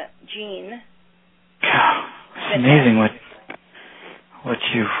dystonia gene. It's amazing what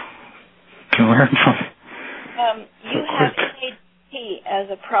you can learn from it. You have NADP as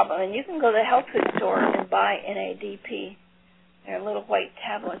a problem, and you can go to the health food store and buy NADP. They're little white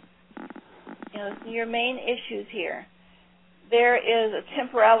tablets. Your main issues here. There is a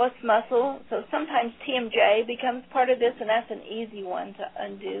temporalis muscle, so sometimes TMJ becomes part of this, and that's an easy one to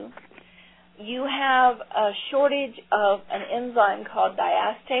undo. You have a shortage of an enzyme called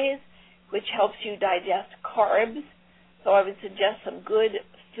diastase, which helps you digest carbs. So I would suggest some good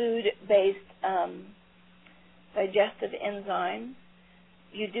food-based digestive enzymes.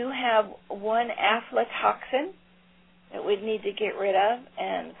 You do have one aflatoxin that we'd need to get rid of,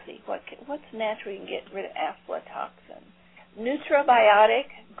 and let's see what's natural you can get rid of aflatoxin. Nutrabiotic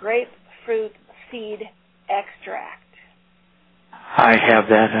grapefruit seed extract. I have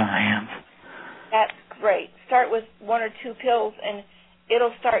that on hand. That's great. Start with 1 or 2 pills, and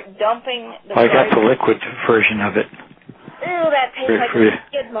it'll start dumping the I got the liquid version of it. Ew, that tastes like a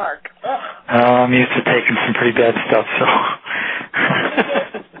skid mark. I'm used to taking some pretty bad stuff, so.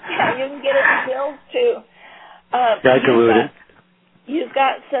 Yeah, you can get it in pills, too. I dilute it. You've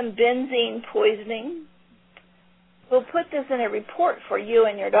got some benzene poisoning. We'll put this in a report for you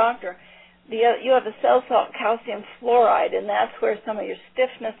and your doctor. You have the cell salt calcium fluoride, and that's where some of your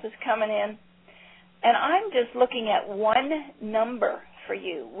stiffness is coming in. And I'm just looking at one number for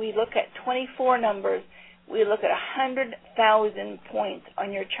you. We look at 24 numbers. We look at 100,000 points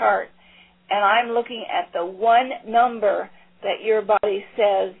on your chart. And I'm looking at the one number that your body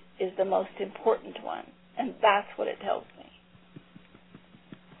says is the most important one. And that's what it tells me.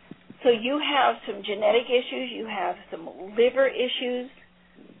 So you have some genetic issues. You have some liver issues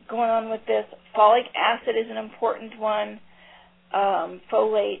going on with this. Folic acid is an important one.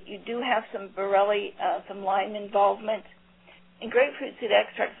 Folate. You do have some Borrelia, some Lyme involvement. And grapefruit seed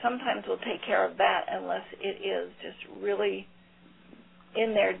extract sometimes will take care of that unless it is just really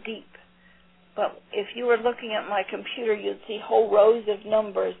in there deep. But if you were looking at my computer, you'd see whole rows of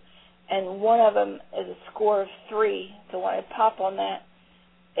numbers, and one of them is a score of 3. So when I pop on that,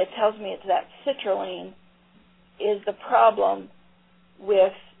 it tells me it's that citrulline is the problem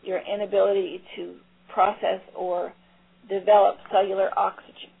with your inability to process or develop cellular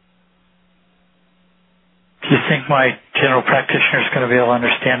oxygen. Do you think my general practitioner is going to be able to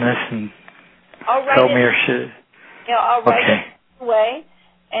understand this and help me, or should? Yeah, I'll write it away,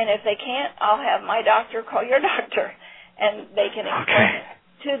 and if they can't, I'll have my doctor call your doctor, and they can explain it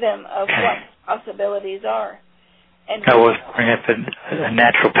to them of what possibilities are. And I was wondering if a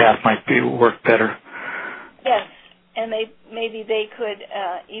naturopath might work better. Yes, and maybe they could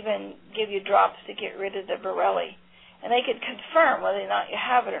even give you drops to get rid of the Borrelia, and they could confirm whether or not you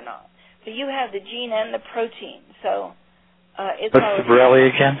have it or not. But you have the gene and the protein, so it's... What's the Borrelia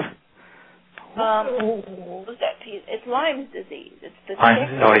again? What's that piece? It's Lyme's disease. It's the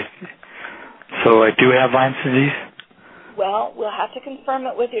So I do have Lyme's disease? Well, we'll have to confirm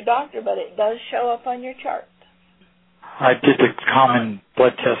it with your doctor, but it does show up on your chart. I did the common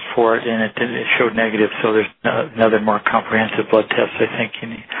blood test for it, and it showed negative, so there's another more comprehensive blood test I think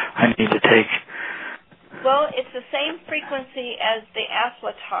I need to take. Well, it's the same frequency as the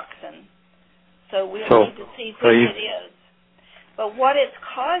aflatoxin, so we'll need to see what it is. But what it's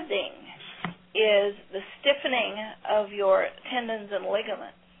causing is the stiffening of your tendons and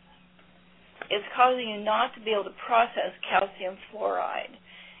ligaments. It's causing you not to be able to process calcium fluoride,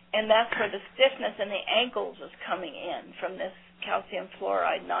 and that's where the stiffness in the ankles is coming in from this calcium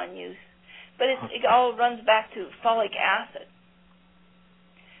fluoride non-use. But it all runs back to folic acid.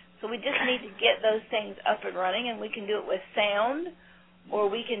 So we just need to get those things up and running, and we can do it with sound, or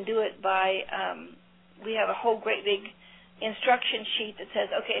we can do it by, we have a whole great big instruction sheet that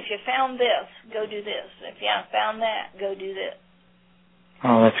says, okay, if you found this, go do this. If you found that, go do this.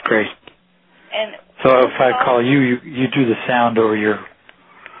 Oh, that's great. And so if I call you do the sound over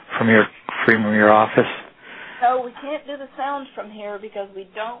from your office? No, we can't do the sound from here because we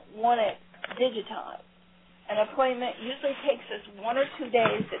don't want it digitized. An appointment usually takes us 1 or 2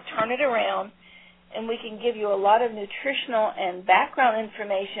 days to turn it around, and we can give you a lot of nutritional and background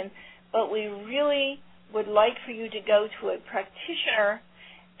information, but we really would like for you to go to a practitioner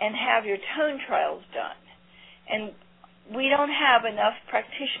and have your tone trials done. And we don't have enough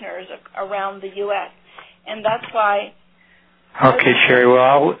practitioners around the U.S., and that's why... Okay, Sharry,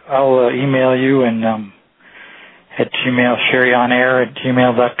 well, I'll email you and at Gmail,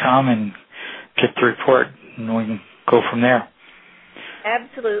 sharryonair@gmail.com, and get the report, and we can go from there.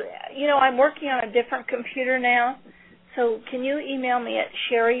 Absolutely. I'm working on a different computer now, So can you email me at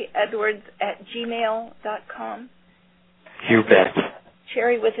sharryedwards@gmail.com? You bet.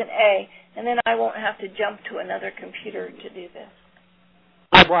 Sharry with an A, and then I won't have to jump to another computer to do this.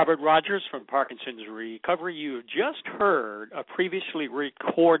 I'm Robert Rogers from Parkinson's Recovery. You just heard a previously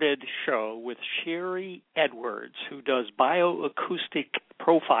recorded show with Sharry Edwards, who does bioacoustic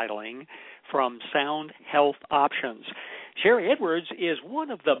profiling from Sound Health Options. Sharry Edwards is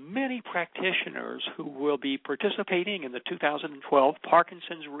one of the many practitioners who will be participating in the 2012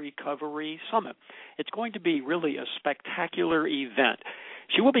 Parkinson's Recovery Summit. It's going to be really a spectacular event.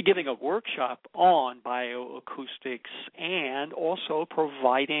 She will be giving a workshop on bioacoustics and also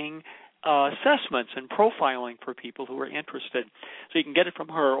providing assessments and profiling for people who are interested. So you can get it from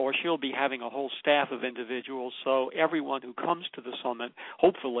her, or she'll be having a whole staff of individuals, so everyone who comes to the summit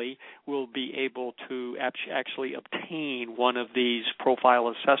hopefully will be able to actually obtain one of these profile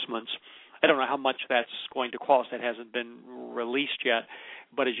assessments. I don't know how much that's going to cost. That hasn't been released yet.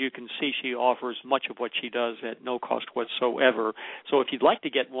 But as you can see, she offers much of what she does at no cost whatsoever. So if you'd like to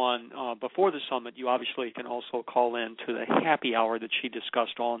get one before the summit, you obviously can also call in to the happy hour that she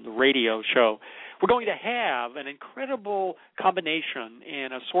discussed on the radio show. We're going to have an incredible combination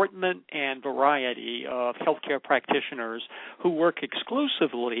and assortment and variety of healthcare practitioners who work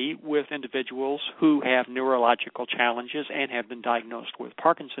exclusively with individuals who have neurological challenges and have been diagnosed with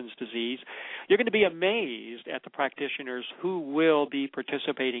Parkinson's disease. You're going to be amazed at the practitioners who will be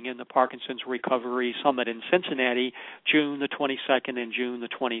participating in the Parkinson's Recovery Summit in Cincinnati, June the 22nd and June the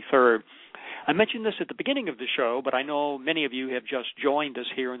 23rd. I mentioned this at the beginning of the show, but I know many of you have just joined us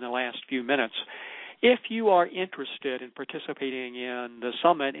here in the last few minutes. If you are interested in participating in the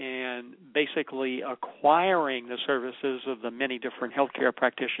summit and basically acquiring the services of the many different healthcare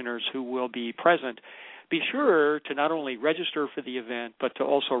practitioners who will be present, be sure to not only register for the event, but to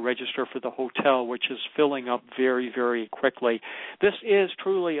also register for the hotel, which is filling up very, very quickly. This is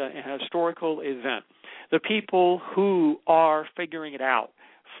truly a historical event. The people who are figuring it out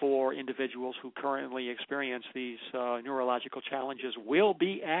for individuals who currently experience these neurological challenges will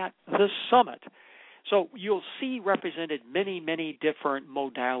be at the summit. So you'll see represented many, many different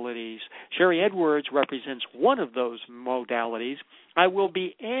modalities. Sharry Edwards represents one of those modalities. I will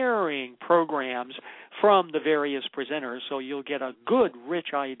be airing programs from the various presenters, so you'll get a good,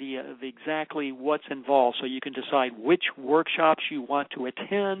 rich idea of exactly what's involved, so you can decide which workshops you want to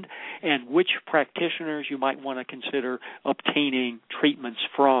attend and which practitioners you might want to consider obtaining treatments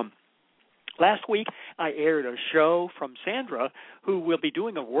from. Last week, I aired a show from Sandra, who will be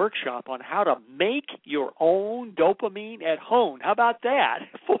doing a workshop on how to make your own dopamine at home. How about that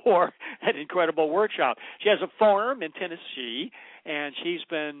for an incredible workshop? She has a farm in Tennessee, and she's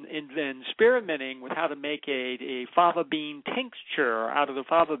been experimenting with how to make a fava bean tincture out of the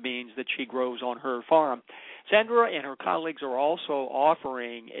fava beans that she grows on her farm. Sandra and her colleagues are also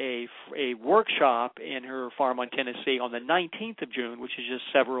offering a workshop in her farm on Tennessee on the 19th of June, which is just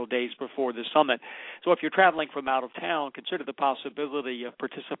several days before the summit. So if you're traveling from out of town, consider the possibility of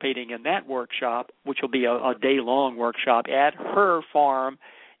participating in that workshop, which will be a day-long workshop at her farm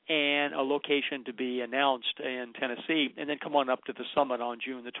and a location to be announced in Tennessee, and then come on up to the summit on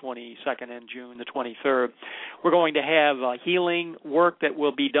June the 22nd and June the 23rd. We're going to have healing work that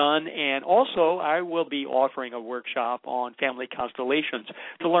will be done, and also I will be offering a workshop on family constellations.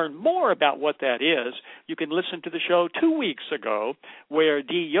 To learn more about what that is, you can listen to the show 2 weeks ago where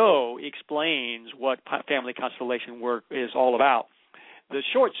D.O. explains what family constellation work is all about. The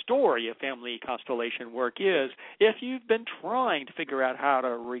short story of family constellation work is, if you've been trying to figure out how to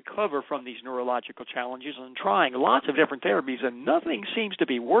recover from these neurological challenges and trying lots of different therapies and nothing seems to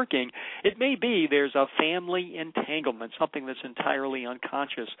be working, it may be there's a family entanglement, something that's entirely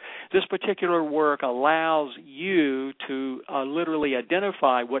unconscious. This particular work allows you to literally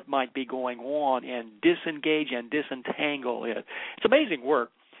identify what might be going on and disengage and disentangle it. It's amazing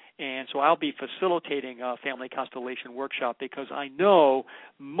work. And so I'll be facilitating a family constellation workshop because I know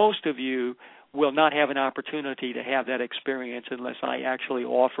most of you will not have an opportunity to have that experience unless I actually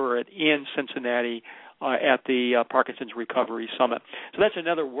offer it in Cincinnati at the Parkinson's Recovery Summit. So that's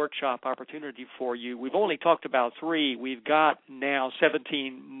another workshop opportunity for you. We've only talked about 3. We've got now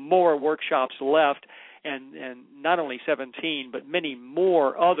 17 more workshops left, and not only 17, but many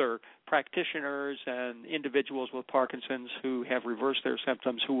more other practitioners and individuals with Parkinson's who have reversed their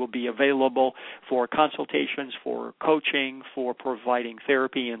symptoms who will be available for consultations, for coaching, for providing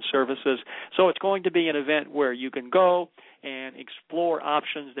therapy and services. So it's going to be an event where you can go and explore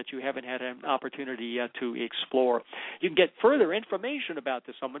options that you haven't had an opportunity yet to explore. You can get further information about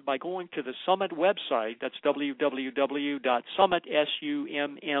the summit by going to the summit website. That's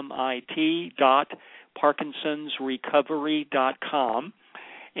www.summit.com. parkinsonsrecovery.com.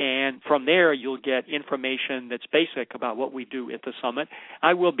 And from there, you'll get information that's basic about what we do at the summit.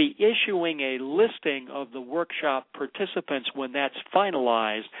 I will be issuing a listing of the workshop participants when that's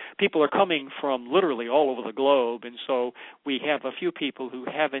finalized. People are coming from literally all over the globe, and so we have a few people who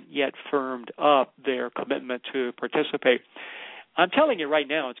haven't yet firmed up their commitment to participate. I'm telling you right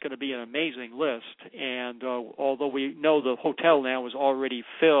now, it's going to be an amazing list, and although we know the hotel now is already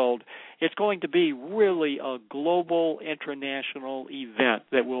filled, it's going to be really a global, international event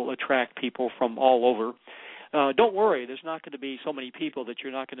that will attract people from all over. Don't worry, there's not going to be so many people that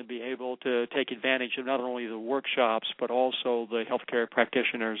you're not going to be able to take advantage of not only the workshops, but also the healthcare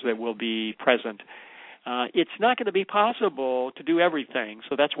practitioners that will be present. It's not going to be possible to do everything,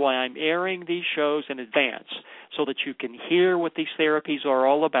 so that's why I'm airing these shows in advance so that you can hear what these therapies are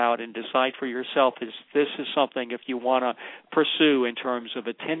all about and decide for yourself if this is something if you want to pursue in terms of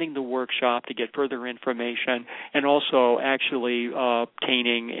attending the workshop to get further information and also actually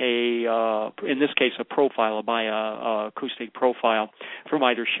obtaining in this case, a profile, a BioAcoustic profile from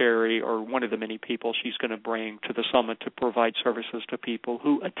either Sharry or one of the many people she's going to bring to the summit to provide services to people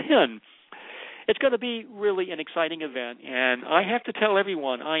who attend. It's going to be really an exciting event, and I have to tell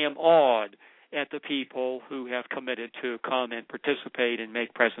everyone I am awed at the people who have committed to come and participate and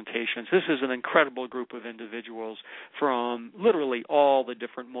make presentations. This is an incredible group of individuals from literally all the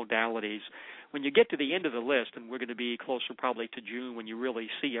different modalities. When you get to the end of the list, and we're going to be closer probably to June when you really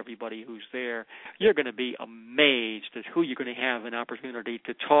see everybody who's there, you're going to be amazed at who you're going to have an opportunity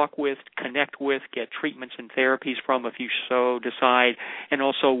to talk with, connect with, get treatments and therapies from if you so decide, and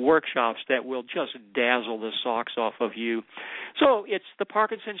also workshops that will just dazzle the socks off of you. So it's the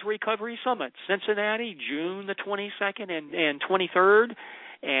Parkinson's Recovery Summit, Cincinnati, June the 22nd and 23rd.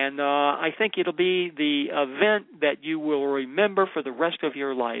 And I think it'll be the event that you will remember for the rest of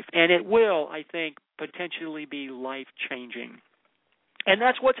your life. And it will, I think, potentially be life-changing. And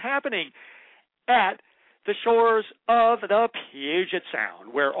that's what's happening at the shores of the Puget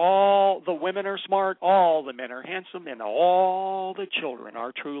Sound, where all the women are smart, all the men are handsome, and all the children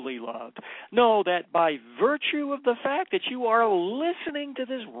are truly loved. Know that by virtue of the fact that you are listening to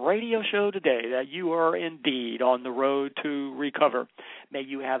this radio show today, that you are indeed on the road to recover. May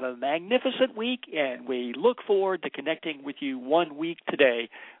you have a magnificent week, and we look forward to connecting with you 1 week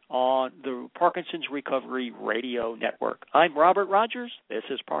today on the Parkinson's Recovery Radio Network. I'm Robert Rogers. This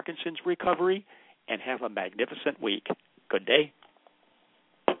is Parkinson's Recovery. And have a magnificent week. Good day.